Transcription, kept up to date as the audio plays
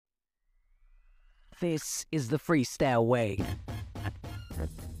This is the freestyle way.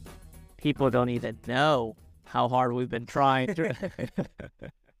 People don't even know how hard we've been trying to.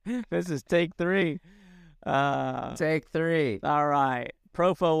 This is take 3. Take 3. All right.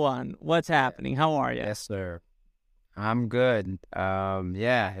 Profo 1, what's happening? How are you? Yes, sir. I'm good.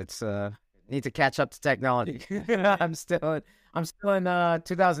 It's need to catch up to technology. I'm still in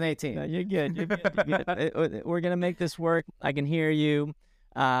 2018. No, you're good. You're good. We're gonna make this work. I can hear you,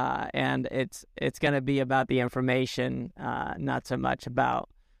 and it's gonna be about the information, not so much about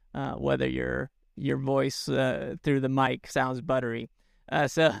whether your voice through the mic sounds buttery.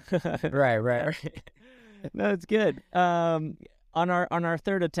 Right. No, it's good. On our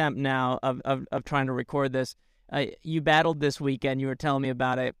third attempt now of trying to record this, you battled this weekend. You were telling me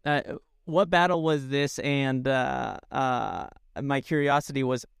about it. What battle was this? And my curiosity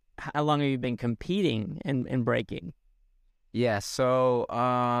was, how long have you been competing in breaking? Yeah, so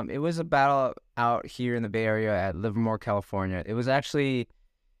it was a battle out here in the Bay Area at Livermore, California. It was actually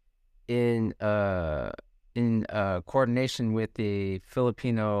in coordination with the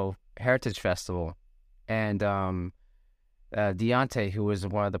Filipino Heritage Festival, and Deontay, who was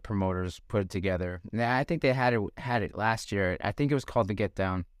one of the promoters, put it together. Now, I think they had it last year. I think it was called the Get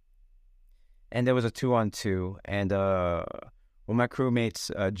Down, and there was a 2-on-2. And with my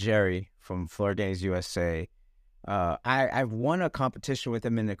crewmates, Jerry from Florida's USA, I've won a competition with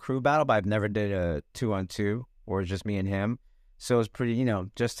him in the crew battle, but I've never did a 2-on-2 or just me and him. So it was pretty,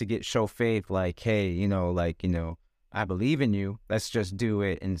 just to show faith, like, hey, I believe in you. Let's just do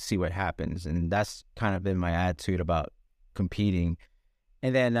it and see what happens. And that's kind of been my attitude about competing.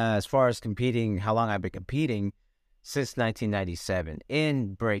 And then as far as competing, how long I've been competing, since 1997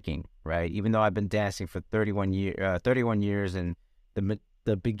 in breaking, right? Even though I've been dancing for 31 years, and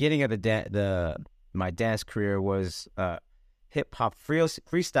the beginning of my dance career was hip hop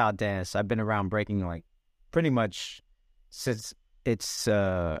freestyle dance. I've been around breaking like pretty much since its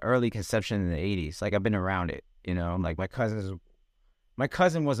early conception in the 80s. Like, I've been around it, like my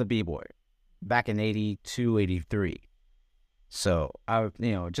cousin was a b-boy back in 82, 83. So I,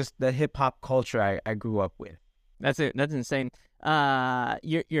 just the hip hop culture I grew up with. That's it. That's insane.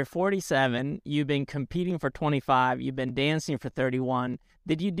 You're 47. You've been competing for 25. You've been dancing for 31.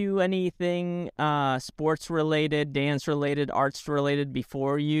 Did you do anything sports related, dance related, arts related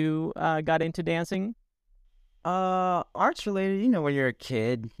before you got into dancing? Arts related. When you're a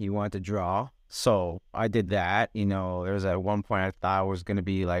kid, you want to draw. So I did that. There was at one point I thought I was gonna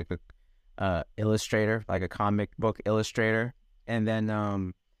be like a illustrator, like a comic book illustrator, and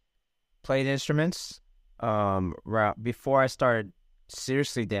then played instruments. Before I started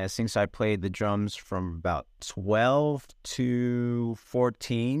seriously dancing, so I played the drums from about 12 to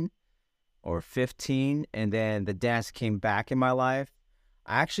 14 or 15, and then the dance came back in my life.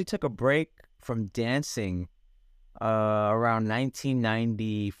 I actually took a break from dancing around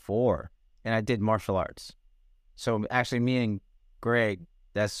 1994, and I did martial arts. So actually, me and Greg,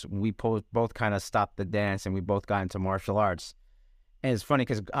 we both kind of stopped the dance, and we both got into martial arts. And it's funny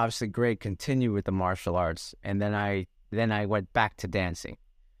because obviously Greg continued with the martial arts, and then I went back to dancing.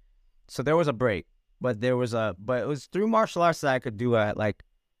 So there was a break, but it was through martial arts that I could do I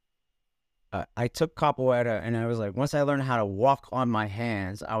took capoeira, and I was like, once I learned how to walk on my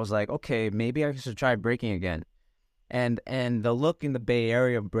hands, I was like, okay, maybe I should try breaking again. And the look in the Bay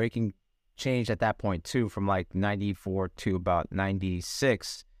Area of breaking changed at that point too, from like 94 to about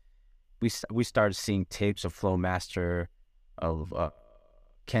 96. We started seeing tapes of Flowmaster, of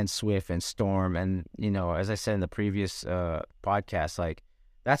Ken Swift and Storm, and as I said in the previous podcast, like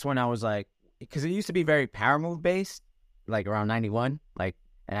that's when I was like, because it used to be very power move based, like around 91, like,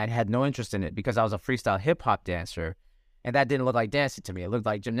 and I had no interest in it because I was a freestyle hip hop dancer, and that didn't look like dancing to me. It looked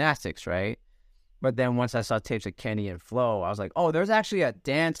like gymnastics, right? But then once I saw tapes of Kenny and Flo, I was like, oh, there's actually a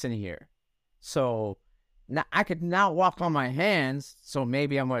dance in here. So now I could now walk on my hands, so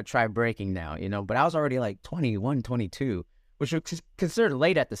maybe I'm going to try breaking now, but I was already like 21, 22. Which was considered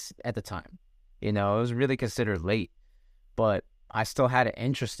late at the time. It was really considered late. But I still had an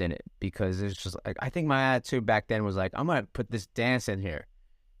interest in it because it's just like, I think my attitude back then was like, I'm going to put this dance in here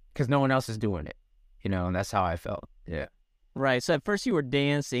because no one else is doing it. And that's how I felt. Yeah. Right. So at first you were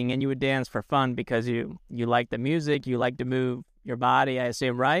dancing, and you would dance for fun because you like the music, you like to move your body, I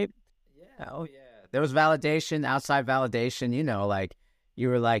assume, right? Yeah. Oh, yeah. There was validation, outside validation, like, you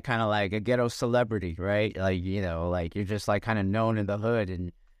were like kind of like a ghetto celebrity, right? Like, like you're just like kind of known in the hood,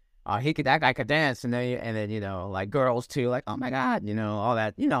 and that guy could dance, and then like girls too, like, oh my God, all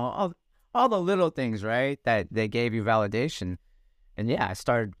that, all the little things, right? That they gave you validation. And yeah, I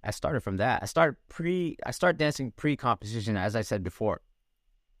started from that. I started dancing pre-competition, as I said before.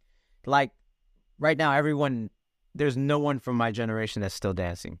 Like right now, there's no one from my generation that's still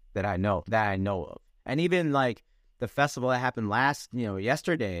dancing that I know of. And even like the festival that happened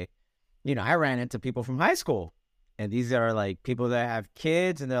yesterday, I ran into people from high school, and these are like people that have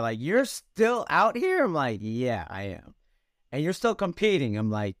kids, and they're like, "You're still out here?" I'm like, "Yeah, I am." "And you're still competing?"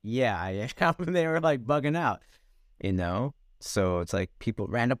 I'm like, "Yeah, I am." And they were like bugging out, So it's like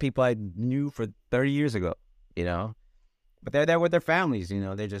random people I knew for 30 years ago, but they're there with their families,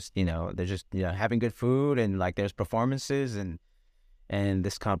 they're just having good food, and like there's performances and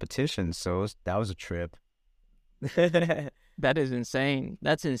this competition. So that was a trip. That is insane.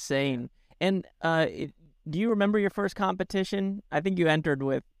 That's insane. And do you remember your first competition? I think you entered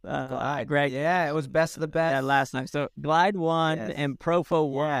with Glide. Greg. Yeah, it was best of the best. Last night. So Glide won, Yes. and Profo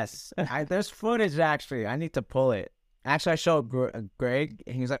won. Yes. There's footage, actually. I need to pull it. Actually, I showed Greg,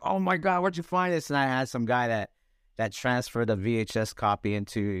 and he was like, "Oh my God, where'd you find this?" And I had some guy that transferred the VHS copy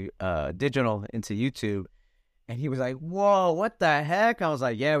into digital into YouTube. And he was like, "Whoa, what the heck?" I was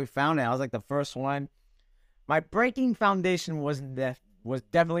like, "Yeah, we found it." I was like the first one. My breaking foundation was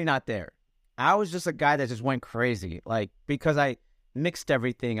definitely not there. I was just a guy that just went crazy, like, because I mixed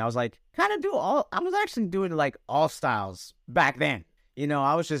everything. I was like, I was actually doing like all styles back then.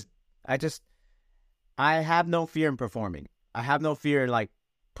 I have no fear in performing. I have no fear in like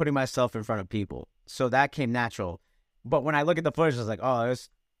putting myself in front of people. So that came natural. But when I look at the footage, I was like, oh,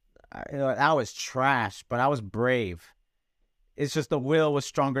 I was trash, but I was brave. It's just the will was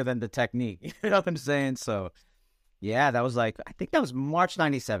stronger than the technique. You know what I'm saying? So, yeah, that was I think that was March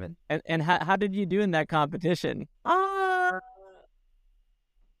 97. And how did you do in that competition?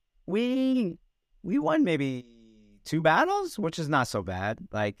 We won maybe 2 battles, which is not so bad.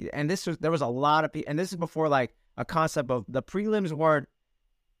 And there was a lot of people, and this is before like a concept of the prelims weren't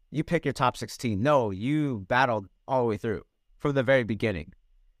you pick your top 16. No, you battled all the way through from the very beginning.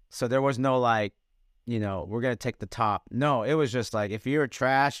 So there was no like, we're going to take the top. No, it was just like, if you're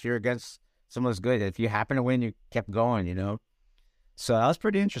trash, you're against someone that's good. If you happen to win, you kept going, So that was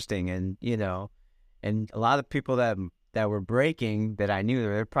pretty interesting. And, and a lot of people that were breaking that I knew,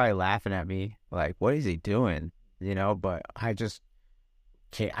 they're probably laughing at me like, what is he doing? But I just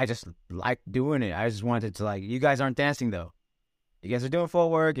like doing it. I just wanted to you guys aren't dancing though. You guys are doing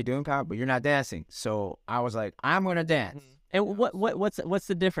full work, you're doing power, but you're not dancing. So I was like, I'm going to dance. And what's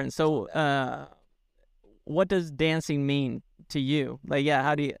the difference? So, what does dancing mean to you?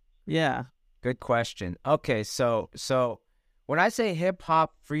 How do you? Yeah. Good question. Okay, so when I say hip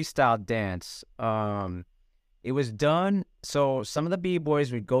hop freestyle dance, it was done. So some of the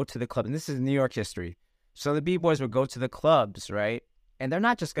b-boys would go to the club, and this is New York history. So the b-boys would go to the clubs, right? And they're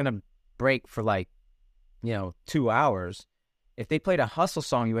not just gonna break for 2 hours. If they played a hustle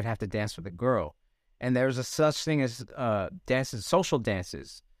song, you would have to dance with a girl. And there's a such thing as dances, social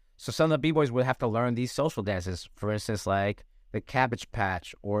dances. So some of the b-boys would have to learn these social dances. For instance, like the Cabbage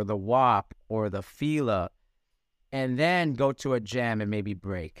Patch or the WAP or the Fila, and then go to a jam and maybe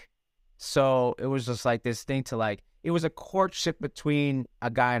break. So it was just like this thing it was a courtship between a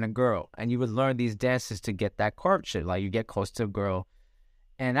guy and a girl. And you would learn these dances to get that courtship. Like you get close to a girl.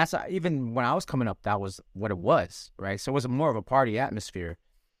 And that's even when I was coming up, that was what it was, right? So it was more of a party atmosphere.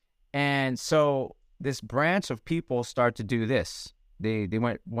 And so this branch of people started to do this. They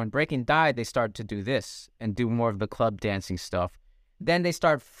went, when breaking died, they started to do this and do more of the club dancing stuff. Then they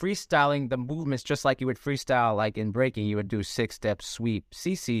start freestyling the movements just like you would freestyle, like in breaking, you would do 6-step sweep,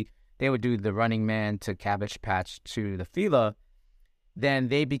 CC. They would do the Running Man to Cabbage Patch to the Fila. Then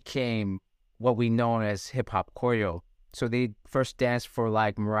they became what we know as hip hop choreo. So they first danced for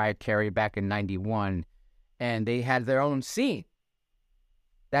like Mariah Carey back in 91, and they had their own scene.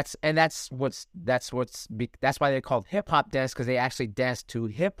 That's why they called hip hop dance, because they actually danced to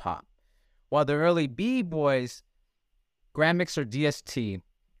hip hop. While the early b-boys, Grand Mixer DST,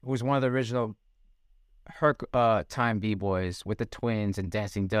 who was one of the original time b-boys with the Twins and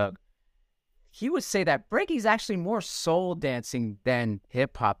Dancing Doug, he would say that breaking is actually more soul dancing than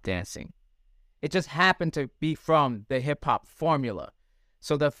hip hop dancing. It just happened to be from the hip hop formula.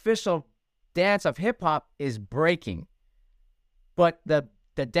 So the official dance of hip hop is breaking, but the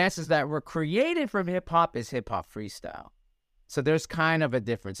dances that were created from hip hop is hip hop freestyle. So there's kind of a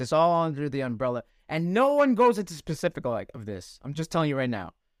difference. It's all under the umbrella, and no one goes into specific of this. I'm just telling you right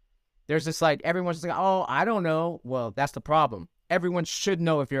now. There's this everyone's just oh, I don't know. Well, that's the problem. Everyone should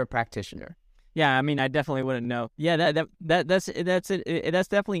know if you're a practitioner. Yeah, I mean, I definitely wouldn't know. Yeah, that's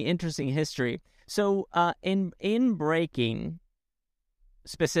definitely interesting history. So, in breaking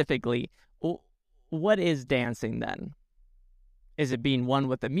specifically, what is dancing then? Is it being one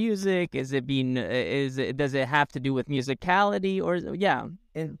with the music? Is it being does it have to do with musicality or yeah?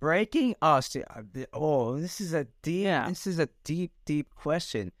 In breaking, this is a deep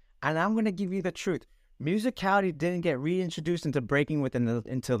question, and I'm gonna give you the truth. Musicality didn't get reintroduced into breaking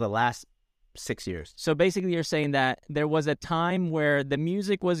until the last 6 years. So basically, you're saying that there was a time where the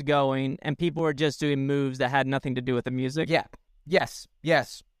music was going and people were just doing moves that had nothing to do with the music. Yeah. Yes.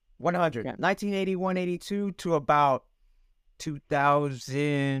 100. Yeah. 1981, 82 to about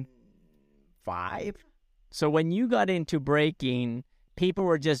 2005. So when you got into breaking, people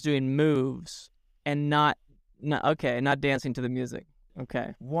were just doing moves and not dancing to the music.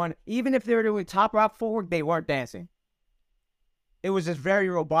 Okay. Even if they were doing top rock forward, they weren't dancing. It was just very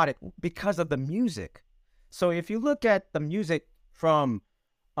robotic because of the music. So if you look at the music from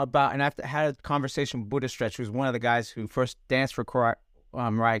and I've had a conversation with Buddha Stretch, who's one of the guys who first danced for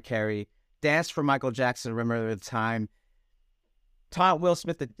Mariah Carey, danced for Michael Jackson, remember at the time, taught Will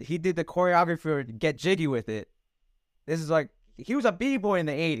Smith he did the choreography for Get Jiggy With It. This is like, he was a b-boy in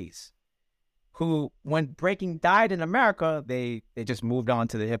the 80s. Who, when breaking died in America, they just moved on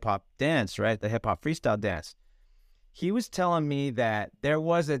to the hip-hop dance, right? The hip-hop freestyle dance. He was telling me that there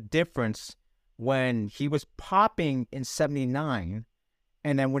was a difference when he was popping in 79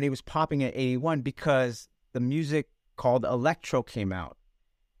 and then when he was popping at 81 because the music called electro came out.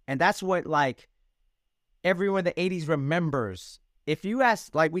 And that's what, like, everyone in the 80s remembers. If you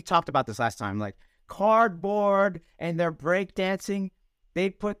ask, like we talked about this last time, like Cardboard and their breakdancing, they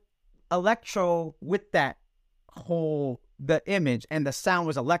put electro with that the image, and the sound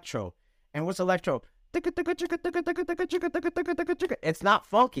was electro. And what's electro? It's not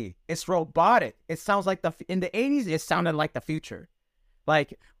funky. It's robotic. It sounds like in the 80s, it sounded like the future.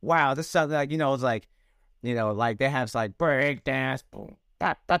 Like, wow, this sounds like, it's like, like they have like break dance, boom,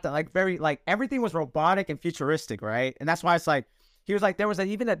 like very, like everything was robotic and futuristic, right? And that's why it's like, he was like, there was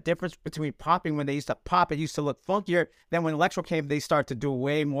even a difference between popping. When they used to pop, it used to look funkier. Then when electro came, they started to do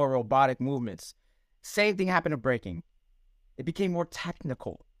way more robotic movements. Same thing happened to breaking. It became more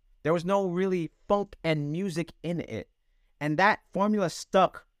technical. There was no really funk and music in it. And that formula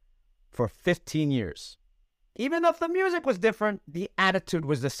stuck for 15 years. Even if the music was different, the attitude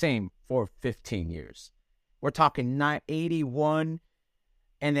was the same for 15 years. We're talking 81,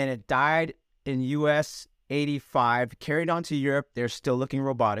 and then it died in U.S., 85, carried on to Europe. They're still looking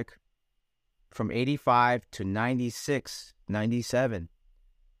robotic. From 85 to 96, 97.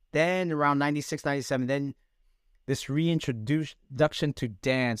 Then around 96, 97, then this reintroduction to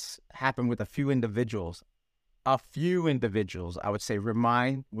dance happened with a few individuals. I would say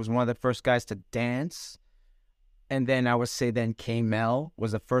Remind was one of the first guys to dance. And then I would say K-Mel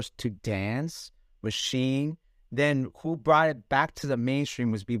was the first to dance. Machine. Then who brought it back to the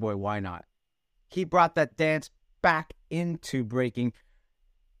mainstream was B-Boy Why Not. He brought that dance back into breaking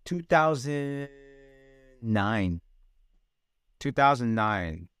 2009.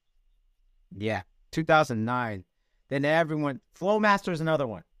 2009. Yeah, 2009. Then everyone, Flowmaster is another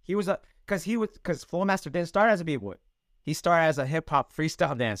one. Because Flowmaster didn't start as a b-boy. He started as a hip-hop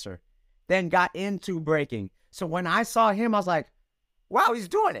freestyle dancer. Then got into breaking. So when I saw him, I was like, wow, he's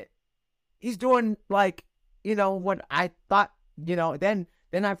doing it. He's doing, like, what I thought, then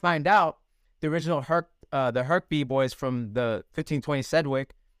I find out the original the Herc B-boys from the 1520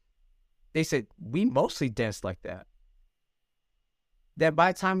 Sedgwick, they said, we mostly danced like that. Then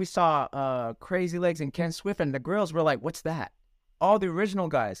by the time we saw Crazy Legs and Ken Swift and the girls were like, what's that? All the original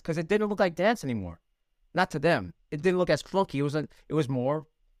guys, because it didn't look like dance anymore. Not to them. It didn't look as funky. It was more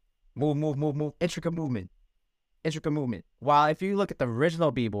move, intricate movement. While if you look at the original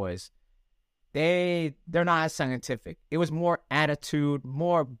B-boys, they're not as scientific. It was more attitude,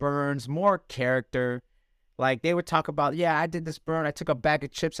 more burns, more character. Like, they would talk about, yeah, I did this burn. I took a bag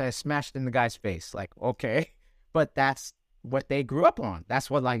of chips and I smashed it in the guy's face. Like, okay. But that's what they grew up on. That's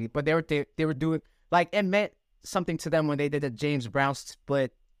what, like, but they were doing, like, it meant something to them when they did a James Brown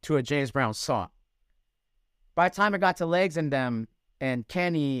split to a James Brown song. By the time it got to Legs and them, and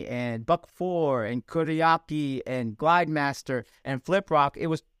Kenny, and Buck 4, and Kuriaki, and Glide Master, and Flip Rock, it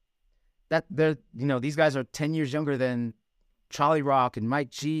was that these guys are 10 years younger than Charlie Rock and Mike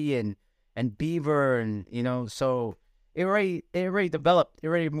G and Beaver, and so it already developed, it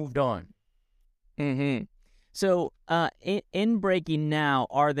already moved on. Mm-hmm. So in breaking now,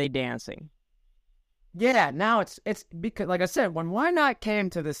 are they dancing? Yeah, now it's because, like I said, when Why Not came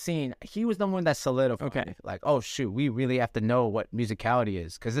to the scene, he was the one that solidified. Okay. Like, oh shoot, we really have to know what musicality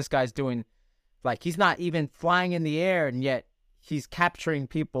is, because this guy's doing, like, he's not even flying in the air, and yet he's capturing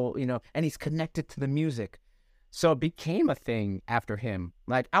people, and he's connected to the music. So it became a thing after him.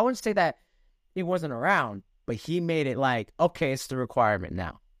 Like, I wouldn't say that he wasn't around, but he made it like, okay, it's the requirement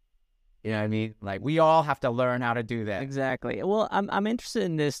now. You know what I mean? Like, we all have to learn how to do that. Exactly. Well, I'm interested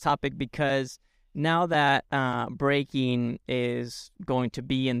in this topic because now that breaking is going to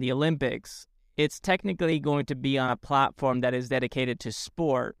be in the Olympics, it's technically going to be on a platform that is dedicated to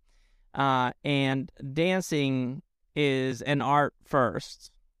sport. And dancing is an art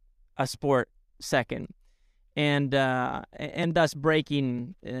first, a sport second. And thus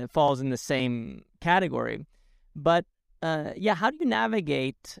breaking falls in the same category. But how do you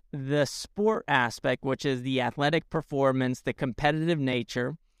navigate the sport aspect, which is the athletic performance, the competitive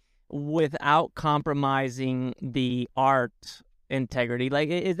nature, without compromising the art integrity? Like,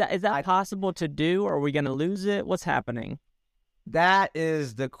 is that possible to do, or are we going to lose it? What's happening? That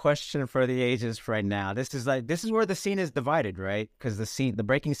is the question for the ages right now. This is where the scene is divided, right? Because the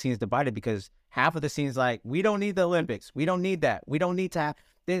breaking scene is divided because half of the scene is like, we don't need the Olympics. We don't need that. We don't need to have.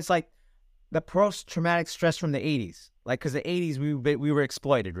 It's like the post-traumatic stress from the 80s. Like, because the 80s, we were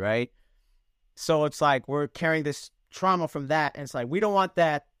exploited, right? So it's like we're carrying this trauma from that. And it's like, we don't want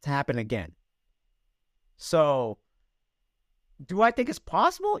that to happen again. So do I think it's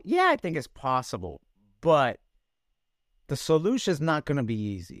possible? Yeah, I think it's possible. But the solution is not going to be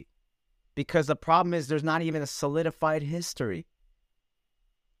easy because the problem is there's not even a solidified history.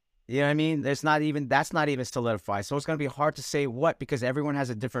 You know what I mean? That's not even solidified. So it's going to be hard to say what, because everyone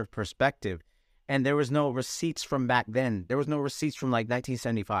has a different perspective. And there was no receipts from back then. There was no receipts from like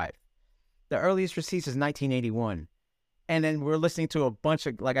 1975. The earliest receipts is 1981. And then we're listening to a bunch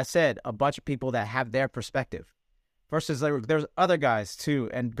of, like I said, a bunch of people that have their perspective. Versus there's other guys too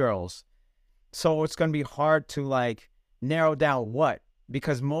and girls. So it's going to be hard to like narrow down what,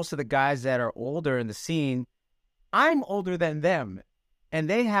 because most of the guys that are older in the scene, I'm older than them and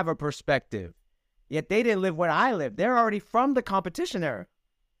they have a perspective, yet they didn't live what I lived. They're already from the competition era.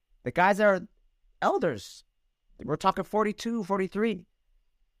 The guys that are elders, we're talking 42, 43.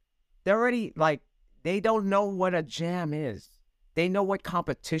 They're already like, they don't know what a jam is. They know what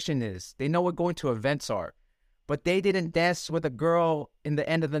competition is. They know what going to events are, but they didn't dance with a girl in the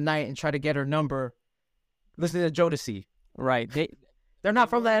end of the night and try to get her number listening to Jodeci. Right. They're not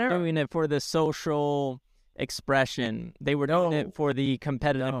from that era. Doing it for the social expression. They were doing it for the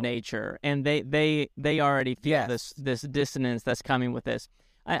competitive nature, and they already feel this dissonance that's coming with this.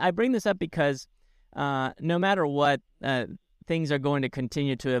 I bring this up because no matter what, things are going to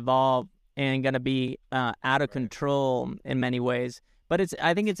continue to evolve and going to be out of control in many ways. But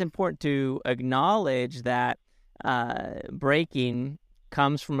I think it's important to acknowledge that breaking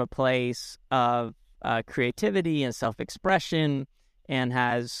comes from a place of creativity and self-expression, and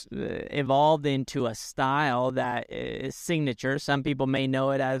has evolved into a style that is signature. Some people may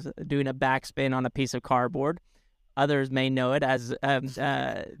know it as doing a backspin on a piece of cardboard. Others may know it as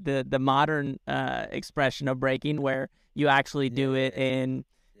the modern expression of breaking, where you actually do it in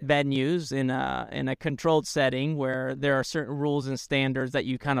venues in a controlled setting where there are certain rules and standards that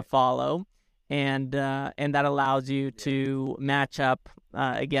you kind of follow, and that allows you to match up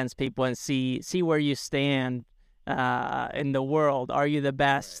against people and see where you stand in the world. Are you the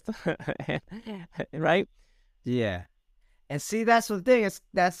best? Right? Yeah. And see, that's the thing.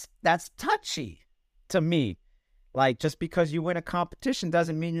 That's touchy to me. Like, just because you win a competition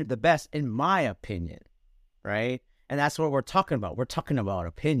doesn't mean you're the best, in my opinion, right? And that's what we're talking about. We're talking about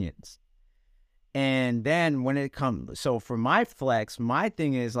opinions. And then when it comes, so for my flex, my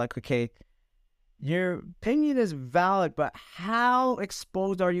thing is like, okay, your opinion is valid, but how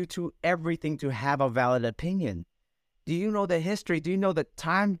exposed are you to everything to have a valid opinion? Do you know the history? Do you know the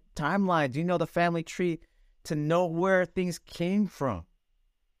timeline? Do you know the family tree to know where things came from?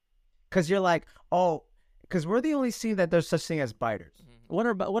 Because you're like, oh, because we're the only scene that there's such thing as biters. What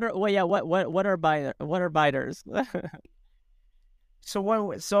are biters? So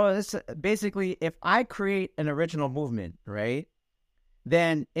it's basically, if I create an original movement, right?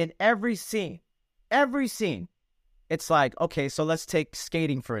 Then in every scene, it's like, okay, so let's take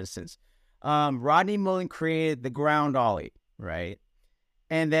skating for instance. Rodney Mullen created the ground ollie, right?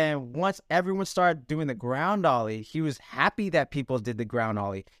 And then once everyone started doing the ground ollie, he was happy that people did the ground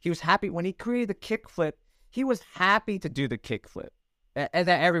ollie. He was happy when he created the kickflip. He was happy to do the kickflip, and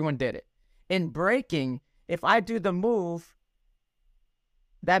that everyone did it. In breaking, if I do the move,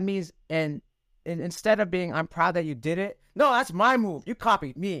 that means, and instead of being, I'm proud that you did it. No, that's my move. You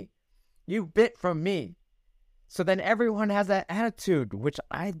copied me. You bit from me. So then everyone has that attitude, which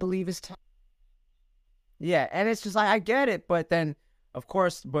I believe is yeah, and it's just like, I get it, but then, of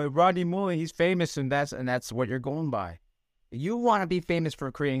course, but Rodney Mullen, he's famous, and that's what you're going by. You want to be famous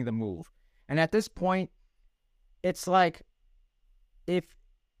for creating the move. And at this point, it's like, if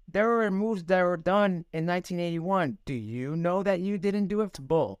There were moves that were done in 1981. Do you know that you didn't do it?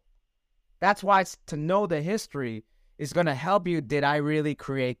 Bull. That's why to know the history is going to help you. Did I really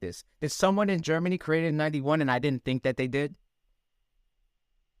create this? Did someone in Germany create it in 91 and I didn't think that they did?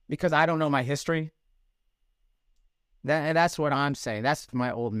 Because I don't know my history. That's what I'm saying. That's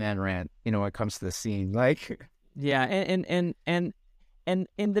my old man rant, when it comes to the scene. Like, yeah, and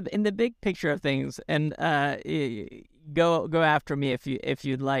in the big picture of things, and go after me if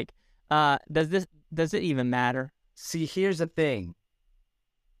you'd like. Does it even matter? See, here's the thing.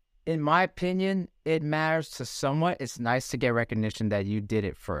 In my opinion, it matters to somewhat. It's nice to get recognition that you did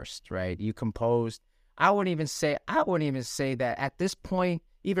it first, right? You composed. I wouldn't even say that at this point.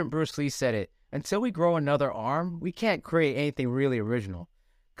 Even Bruce Lee said it. Until we grow another arm, we can't create anything really original.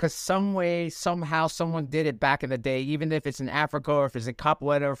 Because some way, somehow, someone did it back in the day, even if it's in Africa, or if it's in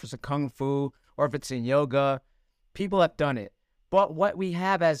Capoeira, or if it's in Kung Fu, or if it's in yoga. People have done it. But what we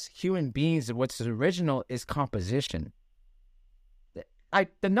have as human beings, and what's original, is composition.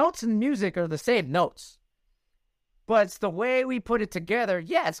 The notes in music are the same notes. But it's the way we put it together.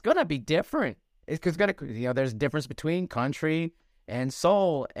 Yeah, it's going to be different. It's going to, there's a difference between country and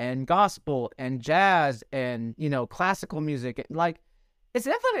soul and gospel and jazz and, classical music. Like, it's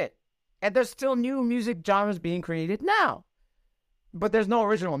infinite. And there's still new music genres being created now. But there's no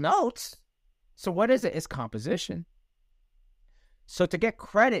original notes. So what is it? It's composition. So to get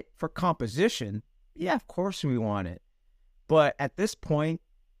credit for composition, yeah, of course we want it. But at this point,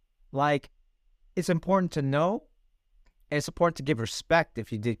 like, it's important to know, and it's important to give respect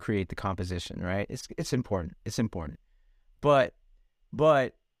if you did create the composition, right? It's important. It's important. But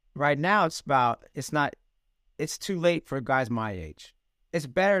right now it's too late for guys my age. It's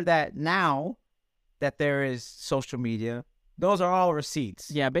better that now that there is social media, those are all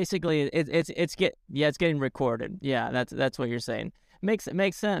receipts. Yeah, basically it's getting recorded. Yeah, that's what you're saying.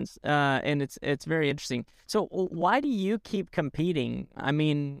 Makes sense. And it's very interesting. So why do you keep competing? I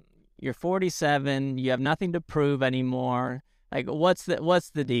mean, you're 47, you have nothing to prove anymore. Like, what's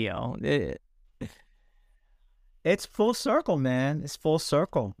the deal? It's full circle, man. It's full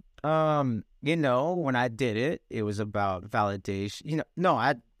circle. When I did it, it was about validation.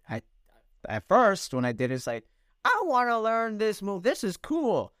 I at first when I did it, it's like, I want to learn this move. This is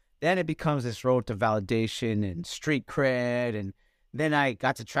cool. Then it becomes this road to validation and street cred, and then I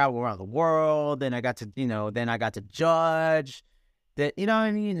got to travel around the world. Then I got to judge. That, you know what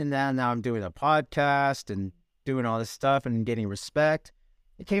I mean? And now I'm doing a podcast and doing all this stuff and getting respect.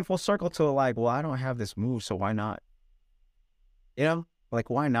 It came full circle to like, well, I don't have this move, so why not? Like,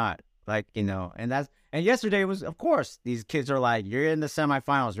 why not? Like, and yesterday was, of course, these kids are like, you're in the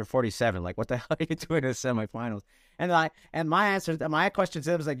semifinals, you're 47. Like, what the hell are you doing in the semifinals? And my question to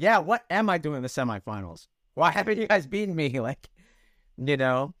them was like, yeah, what am I doing in the semifinals? Why haven't you guys beaten me? Like,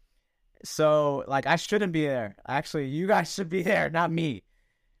 so like, I shouldn't be there. Actually, you guys should be there, not me.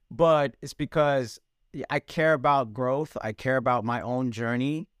 But it's because I care about growth. I care about my own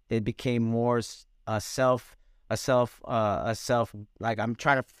journey. It became more a self, like, I'm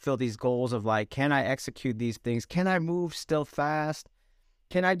trying to fulfill these goals of like, can I execute these things? Can I move still fast?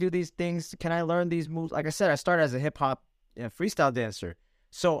 Can I do these things? Can I learn these moves? Like I said, I started as a hip hop freestyle dancer.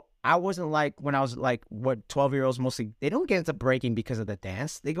 So I wasn't like, when I was like, 12-year-olds mostly, they don't get into breaking because of the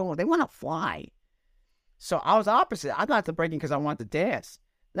dance. They want to fly. So I was opposite. I got into breaking because I wanted to dance.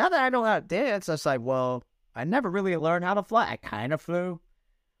 Now that I know how to dance, I was like, well, I never really learned how to fly. I kind of flew.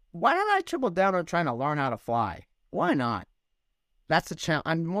 Why don't I triple down on trying to learn how to fly? Why not? That's the challenge.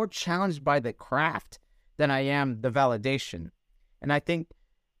 I'm more challenged by the craft than I am the validation. And I think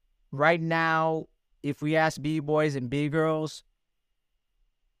right now, if we ask B-boys and B-girls,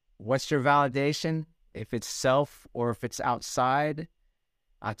 what's your validation? If it's self or if it's outside,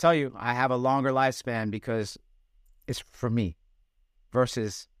 I'll tell you, I have a longer lifespan because it's for me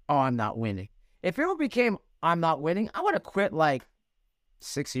versus, oh, I'm not winning. If it became, I'm not winning, I would have quit like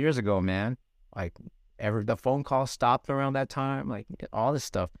 6 years ago, man. Like, the phone call stopped around that time, like all this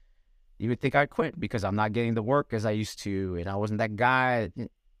stuff. You would think I'd quit because I'm not getting the work as I used to, and I wasn't that guy.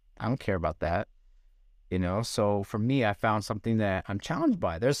 I don't care about that, So for me, I found something that I'm challenged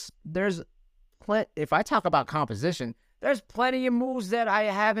by. If I talk about composition, there's plenty of moves that I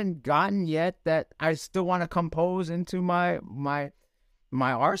haven't gotten yet that I still want to compose into my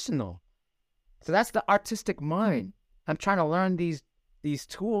arsenal. So that's the artistic mind. I'm trying to learn these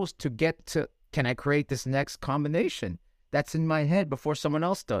tools to get to, can I create this next combination that's in my head before someone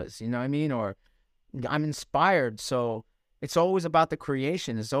else does? You know what I mean? Or I'm inspired. So it's always about the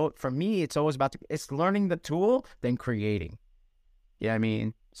creation. So for me, it's always about it's learning the tool, then creating. You know what I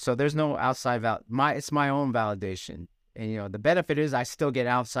mean? So there's no outside it's my own validation. And, the benefit is I still get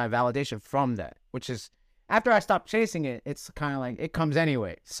outside validation from that, which is after I stop chasing it, it's kind of like it comes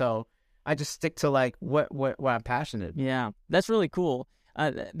anyway. So I just stick to like what I'm passionate. Yeah, that's really cool.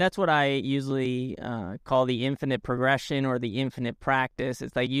 That's what I usually call the infinite progression or the infinite practice.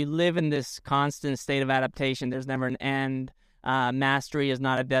 It's like you live in this constant state of adaptation. There's never an end. Mastery is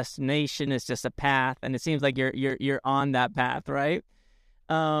not a destination; it's just a path, and it seems like you're on that path, right?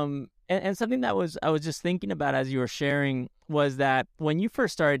 And something that I was just thinking about as you were sharing was that when you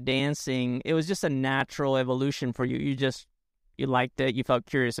first started dancing, it was just a natural evolution for you. You liked it, you felt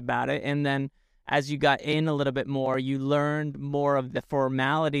curious about it, and then as you got in a little bit more, you learned more of the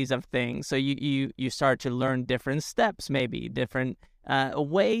formalities of things. So you start to learn different steps, maybe different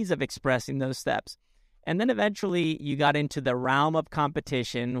ways of expressing those steps. And then eventually you got into the realm of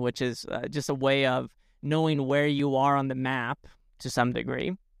competition, which is just a way of knowing where you are on the map to some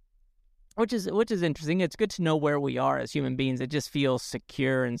degree, which is interesting. It's good to know where we are as human beings. It just feels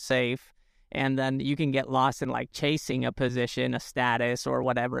secure and safe. And then you can get lost in like chasing a position, a status, or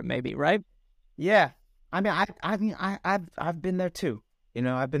whatever it may be, right? Yeah. I've been there too.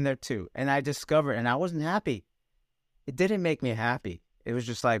 I've been there too. And I discovered, and I wasn't happy. It didn't make me happy. It was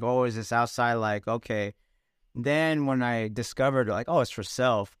just like, oh, is this outside? Like, okay. Then when I discovered like, oh, it's for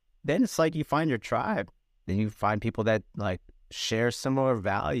self, then it's like you find your tribe. Then you find people that like share similar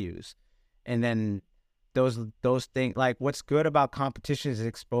values. And then those things, like what's good about competition is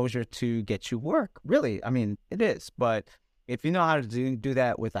exposure to get you work. Really, I mean, it is. But if you know how to do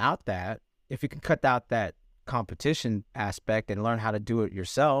that without that, if you can cut out that competition aspect and learn how to do it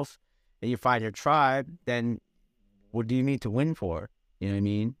yourself, and you find your tribe, then what do you need to win for? You know what I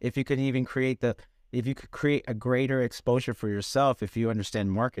mean? If you could even create a greater exposure for yourself, if you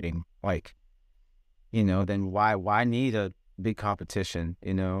understand marketing, like, then why need a big competition?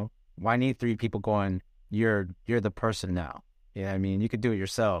 Why need 3 people going, you're the person now? You know what I mean? You could do it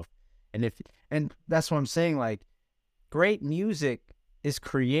yourself. And that's what I'm saying, like, great music is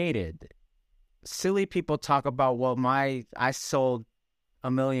created. Silly people talk about, well, I sold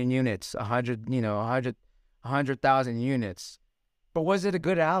 1 million units, 100,000 units. But was it a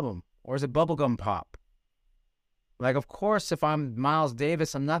good album? Or is it bubblegum pop? Like, of course, if I'm Miles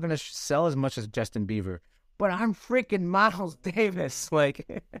Davis, I'm not going to sell as much as Justin Bieber. But I'm freaking Miles Davis.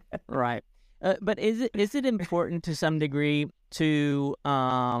 Like, right. But is it important to some degree to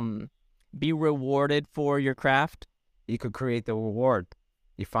be rewarded for your craft? You could create the reward.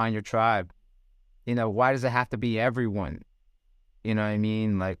 You find your tribe. Why does it have to be everyone? You know what I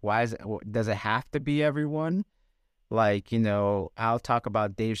mean? Like, does it have to be everyone? Like, I'll talk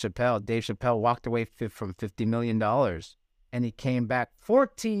about Dave Chappelle. Dave Chappelle walked away from $50 million, and he came back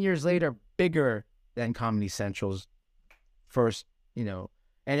 14 years later, bigger than Comedy Central's first, and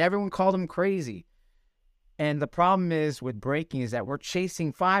everyone called him crazy. And the problem is with breaking is that we're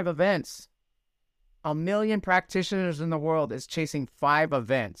chasing 5 events. 1 million practitioners in the world is chasing 5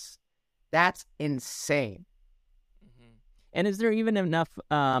 events. That's insane. Mm-hmm. And is there even enough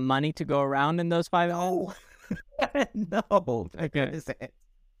money to go around in those 5 events? No. Okay.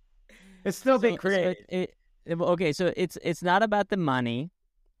 It's still being created. So it's not about the money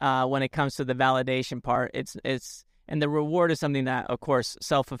when it comes to the validation part. It's and the reward is something that, of course,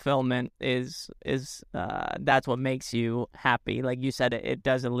 self-fulfillment is that's what makes you happy. Like you said, it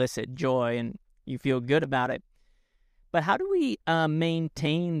does elicit joy and you feel good about it. But how do we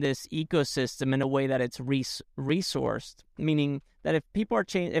maintain this ecosystem in a way that it's resourced? Meaning that if people are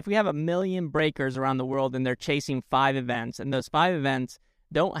if we have 1 million breakers around the world and they're chasing 5 events, and those 5 events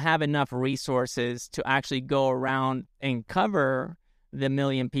don't have enough resources to actually go around and cover the 1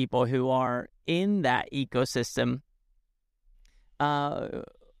 million people who are in that ecosystem,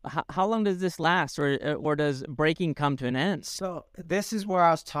 how long does this last, or does breaking come to an end? So this is where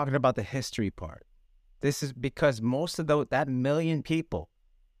I was talking about the history part. This is because most of that 1 million people,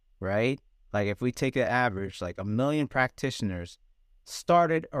 right? Like if we take an average, like 1 million practitioners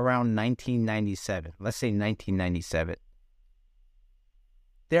started around 1997. Let's say 1997.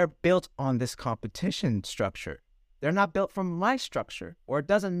 They're built on this competition structure. They're not built from my structure, or it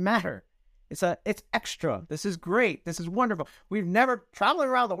doesn't matter. It's extra. This is great. This is wonderful. We've never traveled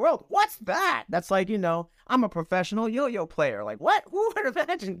around the world. What's that? That's like, I'm a professional yo-yo player. Like, what? Who would have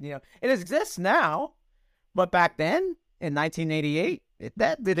imagined? It exists now. But back then, in 1988,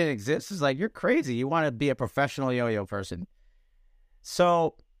 that didn't exist. It's like, you're crazy. You want to be a professional yo-yo person.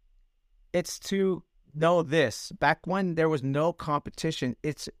 So it's to know this. Back when there was no competition,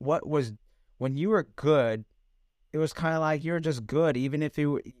 when you were good, it was kind of like you're just good, even if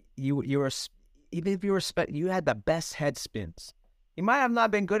you had the best head spins. You might have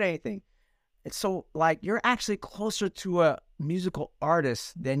not been good at anything. And so, like, you're actually closer to a musical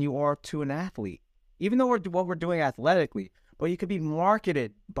artist than you are to an athlete, even though what we're doing athletically. But you could be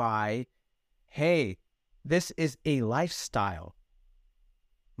marketed by, hey, this is a lifestyle.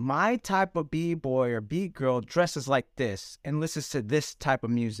 My type of B-boy or B-girl dresses like this and listens to this type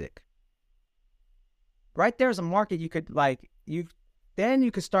of music. Right there's a market you could then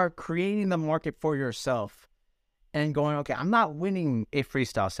you could start creating the market for yourself and going, okay, I'm not winning a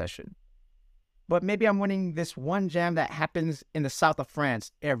freestyle session, but maybe I'm winning this one jam that happens in the south of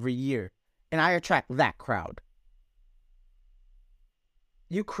France every year, and I attract that crowd.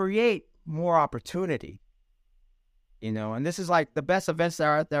 You create more opportunity, and this is like the best events that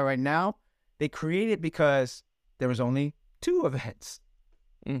are out there right now. They created because there was only 2 events.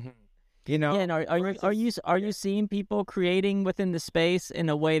 Mm-hmm. Yeah, and are you seeing people creating within the space in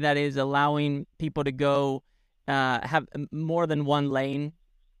a way that is allowing people to go have more than one lane?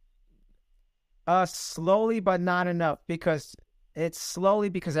 Slowly, but not enough, because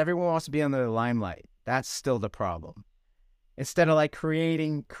everyone wants to be under the limelight. That's still the problem. Instead of like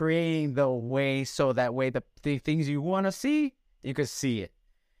creating the way, so that way the things you want to see, you can see it.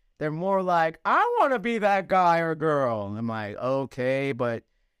 They're more like, I want to be that guy or girl. I'm like, okay, but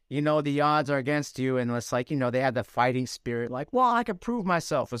the odds are against you. And it's like, they have the fighting spirit. Like, well, I can prove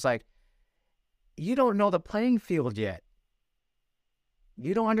myself. It's like, you don't know the playing field yet.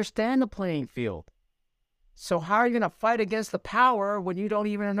 You don't understand the playing field. So how are you going to fight against the power when you don't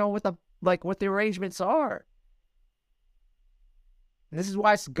even know what the arrangements are? And this is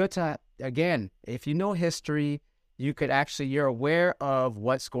why it's good to, again, if you know history, you're aware of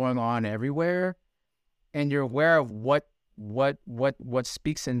what's going on everywhere, and you're aware of what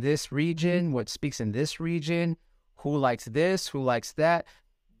speaks in this region, what speaks in this region, who likes this, who likes that.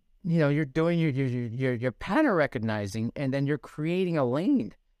 You're doing your pattern recognizing, and then you're creating a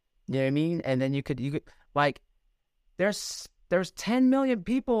lane. You know what I mean? And then you could like, there's 10 million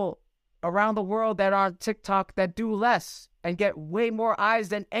people around the world that are on TikTok that do less and get way more eyes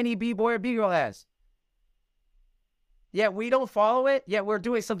than any B-boy or B-girl has. Yet we don't follow it. Yet we're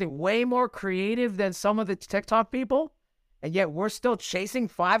doing something way more creative than some of the TikTok people. And yet we're still chasing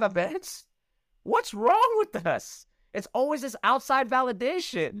 5 events? What's wrong with us? It's always this outside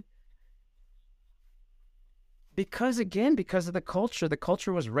validation. Because of the culture. The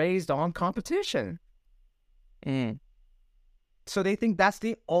culture was raised on competition. So they think that's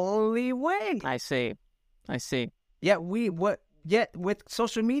the only way. I see. Yet with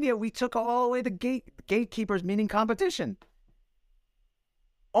social media, we took all the way to gatekeepers, meaning competition.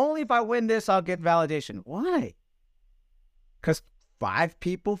 Only if I win this, I'll get validation. Why? Because 5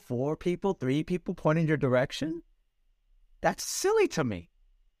 people, 4 people, 3 people pointing your direction? That's silly to me.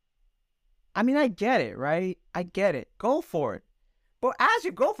 I mean, I get it, right? I get it. Go for it. But as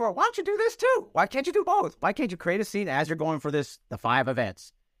you go for it, why don't you do this too? Why can't you do both? Why can't you create a scene as you're going for the 5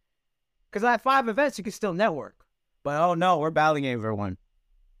 events? Because at 5 events, you can still network. But oh no, we're battling everyone.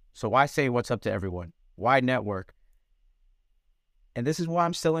 So why say what's up to everyone? Why network? And this is why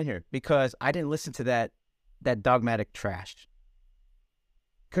I'm still in here. Because I didn't listen to that dogmatic trash.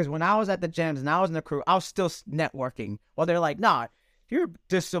 Because when I was at the gyms and I was in the crew, I was still networking. Well, they're like, nah, you're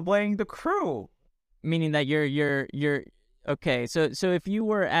disobeying the crew. Meaning that you're okay. So if you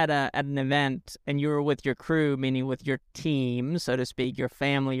were at an event and you were with your crew, meaning with your team, so to speak, your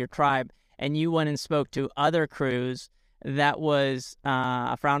family, your tribe, and you went and spoke to other crews, that was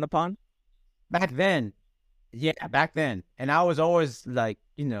frowned upon? Back then. Yeah, back then. And I was always like,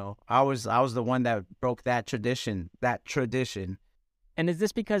 I was the one that broke that tradition. And is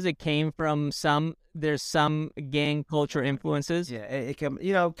this because it came from there's some gang culture influences? Yeah, it can,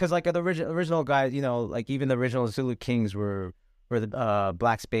 because like the original guys, like even the original Zulu Kings were the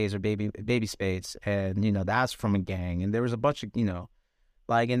Black Spades or Baby Spades, and that's from a gang, and there was a bunch of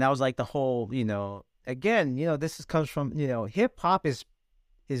and that was like the whole again this comes from hip hop is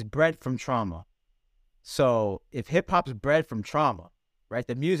bred from trauma. So if hip hop's bred from trauma, right,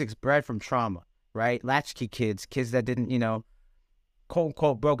 the music's bred from trauma, right, latchkey kids that didn't quote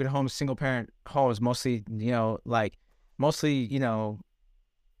unquote broken homes, single parent homes, mostly the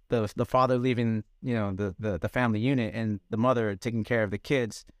father leaving the family unit and the mother taking care of the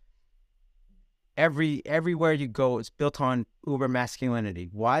kids. Everywhere you go, it's built on uber masculinity.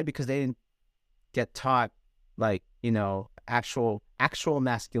 Why? Because they didn't get taught actual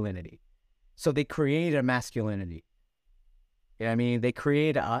masculinity. So they created a masculinity. You know what I mean? They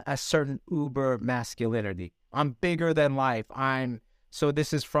create a certain uber masculinity. I'm bigger than life. So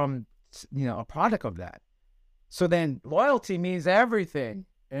this is from, a product of that. So then loyalty means everything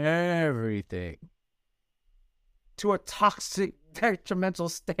to a toxic, detrimental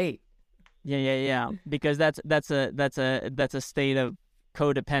state. Yeah. Because that's a state of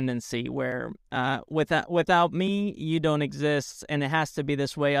codependency where without me you don't exist, and it has to be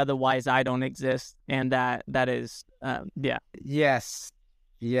this way, otherwise I don't exist, and that is yeah. Yes,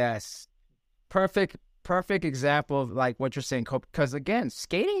 yes. Perfect example of like what you're saying, because again,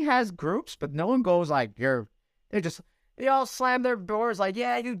 skating has groups, but no one goes like they all slam their doors like,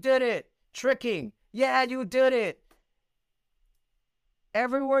 yeah, you did it. Tricking, yeah, you did it.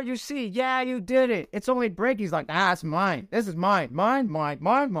 Everywhere you see, yeah, you did it. It's only breaking's like, it's mine. This is mine. Mine,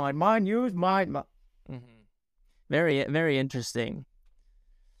 yours, mine. Mm-hmm. Very interesting.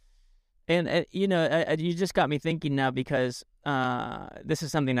 And you just got me thinking now, because this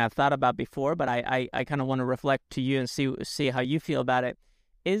is something I've thought about before, but I kind of want to reflect to you and see how you feel about it.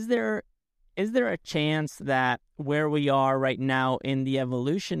 Is there a chance that where we are right now in the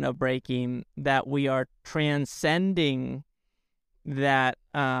evolution of breaking, that we are transcending that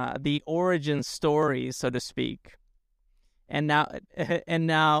the origin story, so to speak, and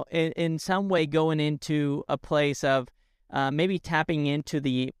now in some way going into a place of maybe tapping into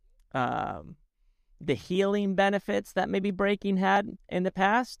the healing benefits that maybe breaking had in the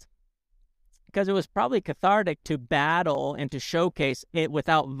past? Because it was probably cathartic to battle and to showcase it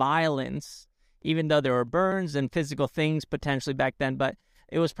without violence, even though there were burns and physical things potentially back then. But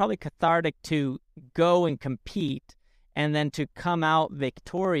it was probably cathartic to go and compete and then to come out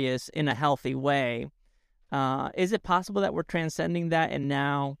victorious in a healthy way. Is it possible that we're transcending that, and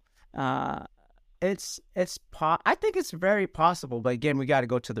now I think it's very possible, but again, we got to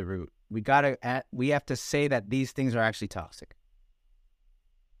go to the root. We have to say that these things are actually toxic.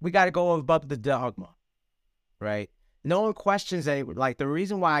 We got to go above the dogma, right? No one questions it. Like, the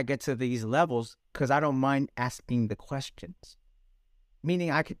reason why I get to these levels, because I don't mind asking the questions. Meaning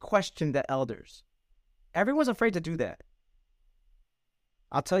I could question the elders. Everyone's afraid to do that.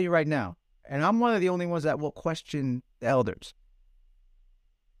 I'll tell you right now. And I'm one of the only ones that will question the elders.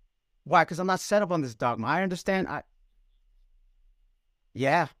 Why? Because I'm not set up on this dogma. I understand.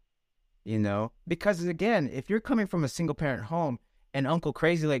 Because again, if you're coming from a single parent home and Uncle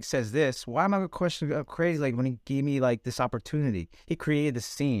Crazy Lake says this, why am I going to question Crazy Lake when he gave me like this opportunity? He created the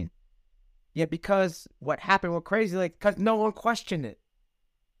scene. Yeah, because what happened with Crazy Lake, because no one questioned it.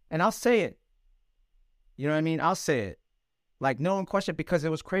 And I'll say it. You know what I mean? I'll say it. Like, no one questioned it because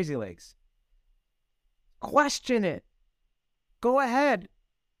it was Crazy Legs. Question it. Go ahead.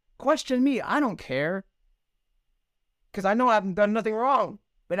 Question me. I don't care. Because I know I haven't done nothing wrong.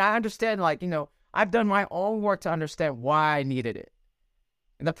 But I understand, I've done my own work to understand why I needed it.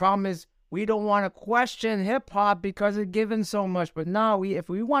 And the problem is, we don't want to question hip-hop because it's given so much. But no, if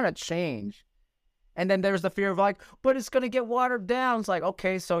we want to change. And then there's the fear of but it's going to get watered down. It's like,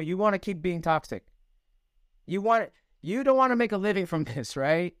 okay, so you want to keep being toxic. You don't want to make a living from this,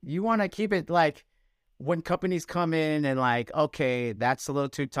 right? You want to keep it when companies come in and okay, that's a little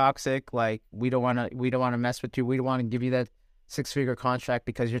too toxic. Like, we don't want to mess with you. We don't want to give you that 6-figure contract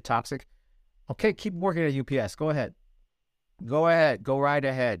because you're toxic. Okay, keep working at UPS. Go ahead. Go right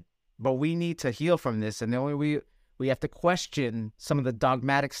ahead. But we need to heal from this. And the only we have to question some of the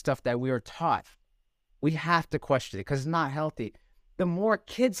dogmatic stuff that we are taught. We have to question it because it's not healthy. The more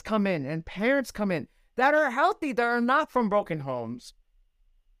kids come in and parents come in that are healthy, that are not from broken homes,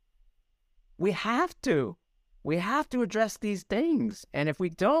 we have to address these things. And if we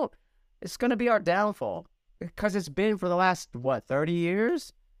don't, it's going to be our downfall, because it's been for the last 30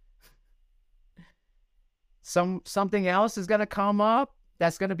 years. Something else is going to come up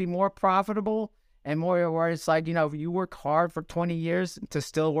that's going to be more profitable and more where it's if you work hard for 20 years to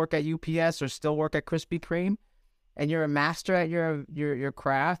still work at UPS or still work at Krispy Kreme, and you're a master at your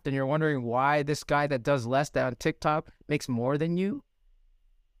craft, and you're wondering why this guy that does less on TikTok makes more than you,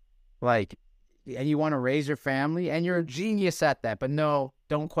 and you want to raise your family, and you're a genius at that, but no,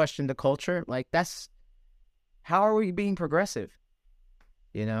 don't question the culture. How are we being progressive?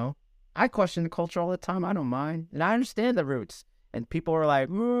 I question the culture all the time. I don't mind. And I understand the roots. And people are like,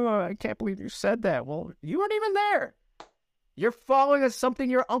 I can't believe you said that. Well, you weren't even there. You're following something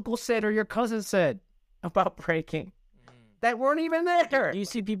your uncle said or your cousin said about breaking that weren't even there. Do you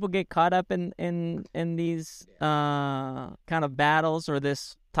see people get caught up in these kind of battles, or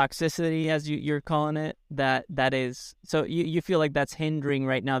this toxicity, as you're calling it, that is, so you feel like that's hindering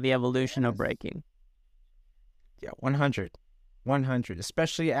right now the evolution of breaking? Yeah, 100,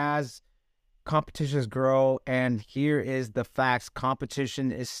 especially as competitions grow. And here is the facts: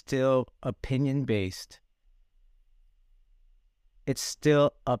 competition is still opinion based. It's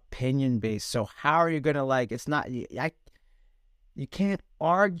still opinion based. So how are you gonna it's not, you can't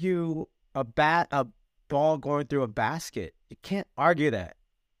argue a ball going through a basket. You can't argue that.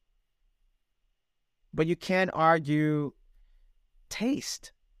 but you can't argue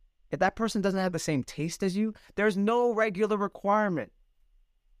taste. If that person doesn't have the same taste as you, there's no regular requirement.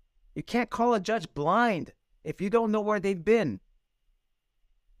 You can't call a judge blind if you don't know where they've been.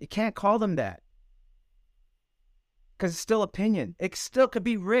 You can't call them that. Because it's still opinion. It still could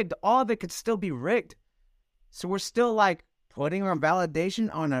be rigged. All of it could still be rigged. So we're still like putting our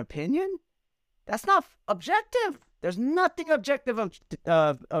validation on an opinion? That's not objective. There's nothing objective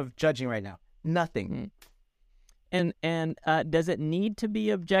of judging right now. Nothing. And does it need to be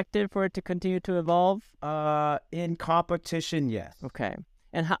objective for it to continue to evolve? In competition, yes. Okay.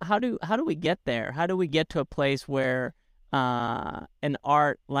 And how do we get there? How do we get to a place where an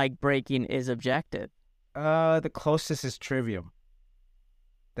art like breaking is objective? The closest is Trivium.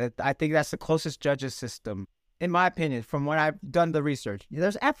 I think that's the closest judges system, in my opinion, from when I've done the research.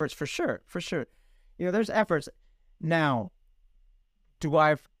 There's efforts for sure. There's efforts. Now, do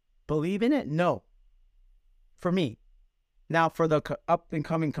I believe in it? No. For me. Now, for the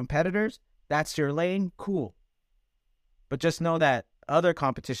up-and-coming competitors, that's your lane, cool. But just know that other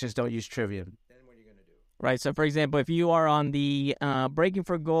competitions don't use Trivium. Then what are you going to do? Right. So, for example, if you are on the Breaking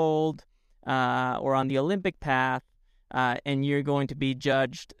for Gold or on the Olympic path, and you're going to be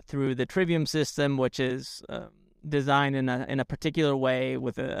judged through the Trivium system, which is designed in a particular way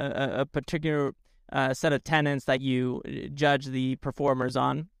with a particular set of tenets that you judge the performers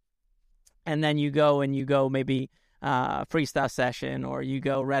on, and then you go maybe freestyle session, or you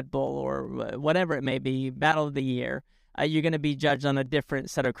go Red Bull, or whatever it may be, Battle of the Year, you're going to be judged on a different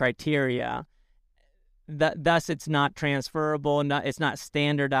set of criteria. Thus, it's not transferable. It's not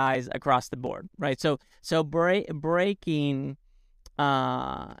standardized across the board, right? So breaking,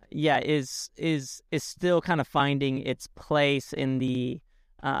 is still kind of finding its place in the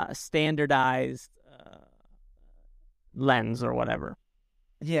standardized lens or whatever.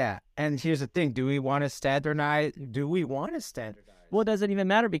 Yeah, and here's the thing: do we want to standardize? Well, it doesn't even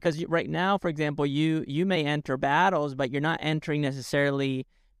matter, because right now, for example, you may enter battles, but you're not entering necessarily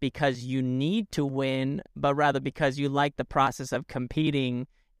because you need to win, but rather because you like the process of competing,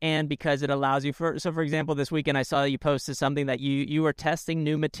 and because it allows you for example, this weekend I saw you posted something that you were testing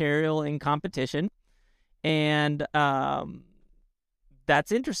new material in competition, and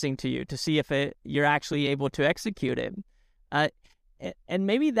that's interesting to you to see if you're actually able to execute it. And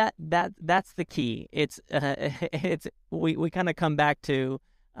maybe that's the key. It's we kind of come back to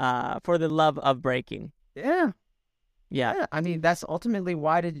for the love of breaking. Yeah. I mean, that's ultimately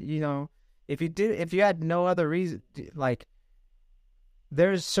why if you had no other reason, like,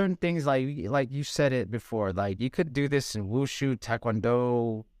 there's certain things like you said it before, like you could do this in wushu,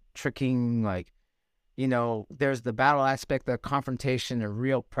 taekwondo, tricking, like, there's the battle aspect, the confrontation, a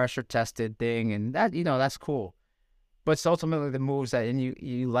real pressure tested thing, and that, that's cool. But it's ultimately the moves that, and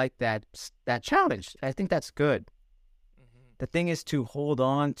you like that challenge. I think that's good. Mm-hmm. The thing is to hold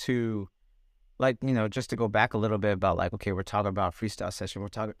on to, like, just to go back a little bit about, like, okay, we're talking about freestyle session.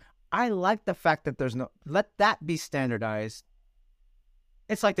 I like the fact that let that be standardized.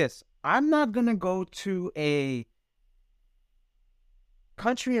 It's like this. I'm not going to go to a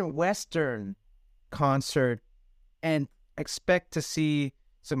country and western concert and expect to see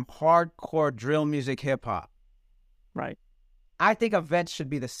some hardcore drill music, hip hop. Right. I think events should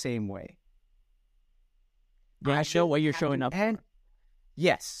be the same way. I show what you're showing up for.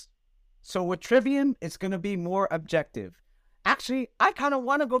 Yes. So with Trivium, it's going to be more objective. Actually, I kind of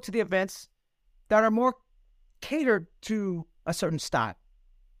want to go to the events that are more catered to a certain style.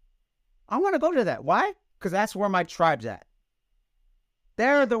 I want to go to that. Why? Because that's where my tribe's at.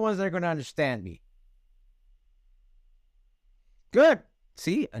 They're the ones that are going to understand me. Good.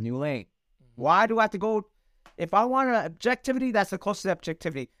 See? A new lane. Why do I have to go? If I want an objectivity, that's the closest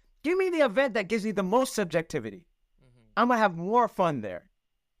objectivity. Give me the event that gives me the most subjectivity. Mm-hmm. I'm going to have more fun there.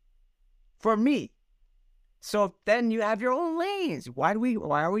 For me. So then you have your own lanes. Why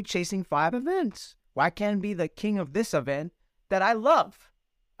are we chasing 5 events? Why can't I be the king of this event that I love?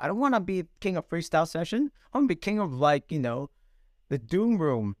 I don't want to be king of freestyle session. I want to be king of, like, the Doom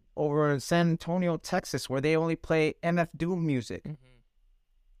Room over in San Antonio, Texas, where they only play MF Doom music. Mm-hmm.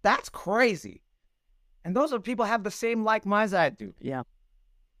 That's crazy. And those are people have the same like minds I do. Yeah.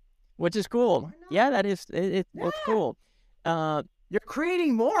 Which is cool. Yeah, that is, it's cool. You're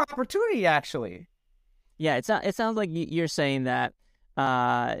creating more opportunity, actually. Yeah, it sounds like you're saying that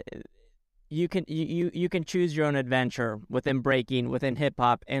you can choose your own adventure within breaking, within hip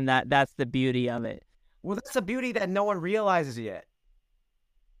hop, and that's the beauty of it. Well, that's the beauty that no one realizes yet,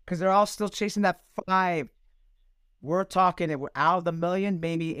 because they're all still chasing that 5. We're talking out of the million,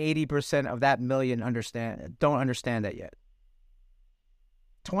 maybe 80% of that million don't understand that yet.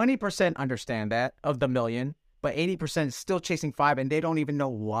 20% understand that of the million, but 80% is still chasing 5 and they don't even know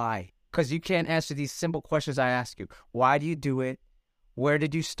why. Because you can't answer these simple questions I ask you. Why do you do it? Where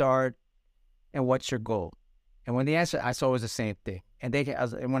did you start? And what's your goal? And when they answer, I saw it was the same thing. And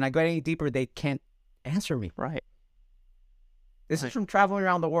and when I go any deeper, they can't answer me. Right. This is from traveling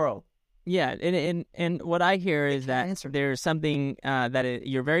around the world. Yeah, and what I hear is that there's something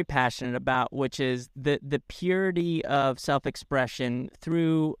you're very passionate about, which is the purity of self-expression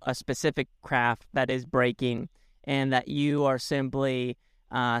through a specific craft that is breaking, and that you are simply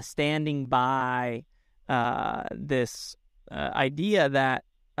standing by this idea that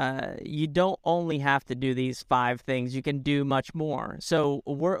you don't only have to do these 5 things, you can do much more. So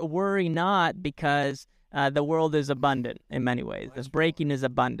worry not, because the world is abundant in many ways. This breaking is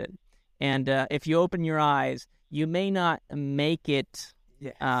abundant. And if you open your eyes, you may not make it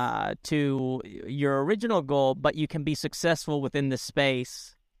to your original goal, but you can be successful within the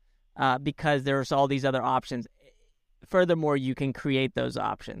space because there's all these other options. Furthermore, you can create those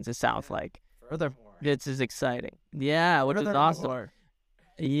options, it sounds like. Furthermore. This is exciting. Yeah, which is awesome.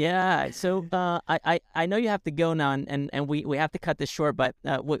 Yeah, so I know you have to go now, and we have to cut this short, but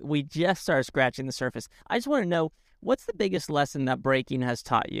we just started scratching the surface. I just want to know, what's the biggest lesson that breaking has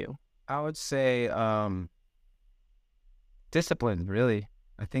taught you? I would say discipline, really.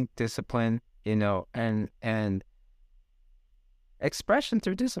 I think discipline, and expression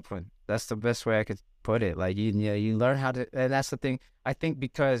through discipline. That's the best way I could put it. Like, you learn how to, and that's the thing. I think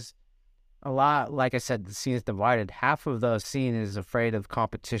because a lot, like I said, the scene is divided. Half of the scene is afraid of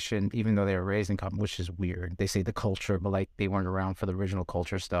competition, even though they were raised in competition, which is weird. They say the culture, but like they weren't around for the original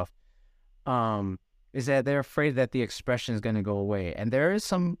culture stuff. Is that they're afraid that the expression is going to go away. And there is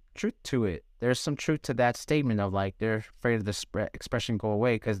some truth to it. There's some truth to that statement of like, they're afraid of the expression go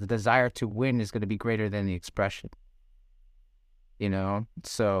away because the desire to win is going to be greater than the expression.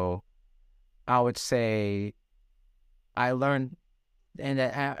 So I would say I learned, and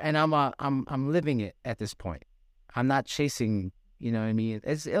I'm living it at this point. I'm not chasing, you know what I mean?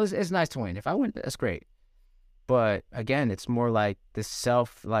 It's nice to win. If I win, that's great. But again, it's more like this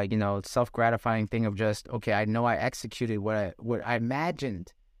self-gratifying thing of just, okay, I know I executed what I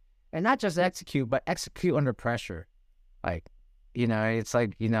imagined, and not just execute, but execute under pressure. Like, it's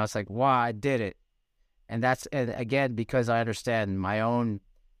like, wow, I did it. And again, because I understand my own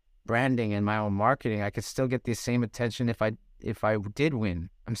branding and my own marketing, I could still get the same attention if I did win.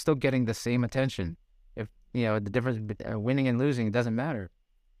 I'm still getting the same attention. If, the difference between winning and losing, it doesn't matter.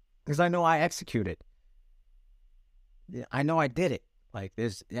 Because I know I executed. I know I did it. Like,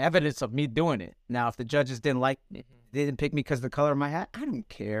 there's evidence of me doing it. Now, if the judges didn't like me, they didn't pick me because of the color of my hat, I don't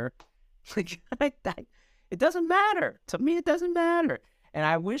care. Like, it doesn't matter. To me, it doesn't matter. And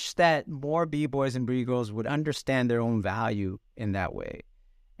I wish that more B-boys and B-girls would understand their own value in that way.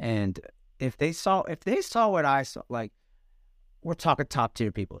 And if they saw what I saw, like, we're talking top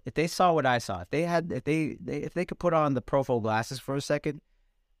tier people. If they saw what I saw, if they could put on the Profo glasses for a second,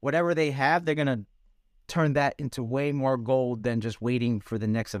 whatever they have, they're gonna turn that into way more gold than just waiting for the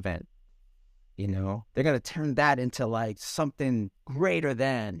next event. They're gonna turn that into like something greater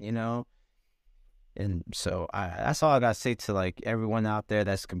than, And so that's all I gotta say to like everyone out there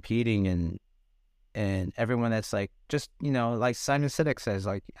that's competing and everyone that's like, just, like Simon Sinek says,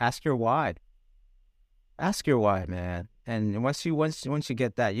 like, ask your why. Ask your why, man. And once you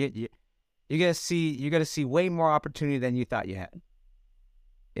get that, you're gonna see way more opportunity than you thought you had.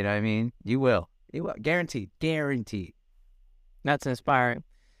 You know what I mean? You will. Guaranteed. That's inspiring.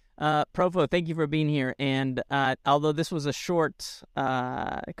 Profo, thank you for being here. And although this was a short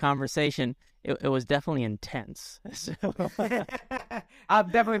conversation, it was definitely intense. I'm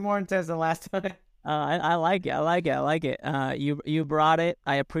definitely more intense than last time. I like it. You brought it.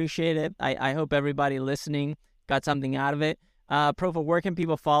 I appreciate it. I hope everybody listening got something out of it. Profo, where can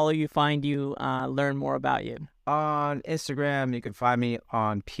people follow you, find you, learn more about you? On Instagram, you can find me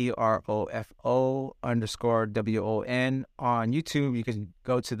on PROFO_WON. On YouTube, you can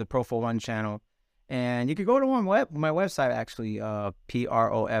go to the Profo One channel. And you can go to my website, actually,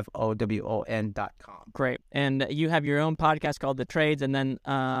 PROFOWON.com. Great. And you have your own podcast called The Trades, and then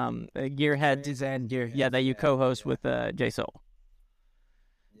Gearheads. Gearheads. Yeah, that you co-host with Jay Soul.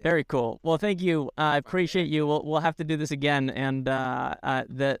 Yeah. Very cool. Well, thank you. I appreciate you. We'll have to do this again. And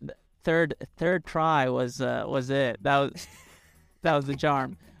the third try was it. That was the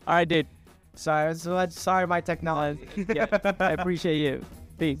charm. All right, dude. Sorry, my technology. Yeah, I appreciate you.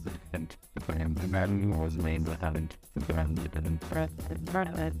 Peace. The man was made without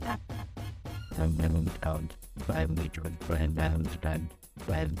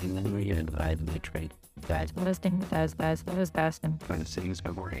That's listing. That's fasting. But it seems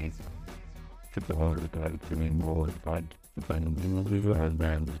no worries. To the order that doing more but the fundamental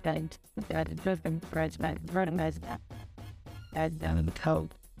husband. That is just been spread back. Running as that. As down in the code.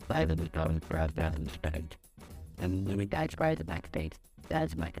 By the dollars grab down the stage. And then we died by the backstage.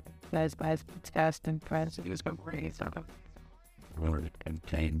 That's my. That's fasting. Press. It was no worries. Word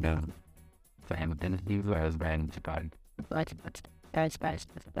contained down. Simultaneously husband but That's fast.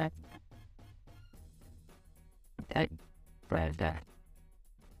 That. Brad that.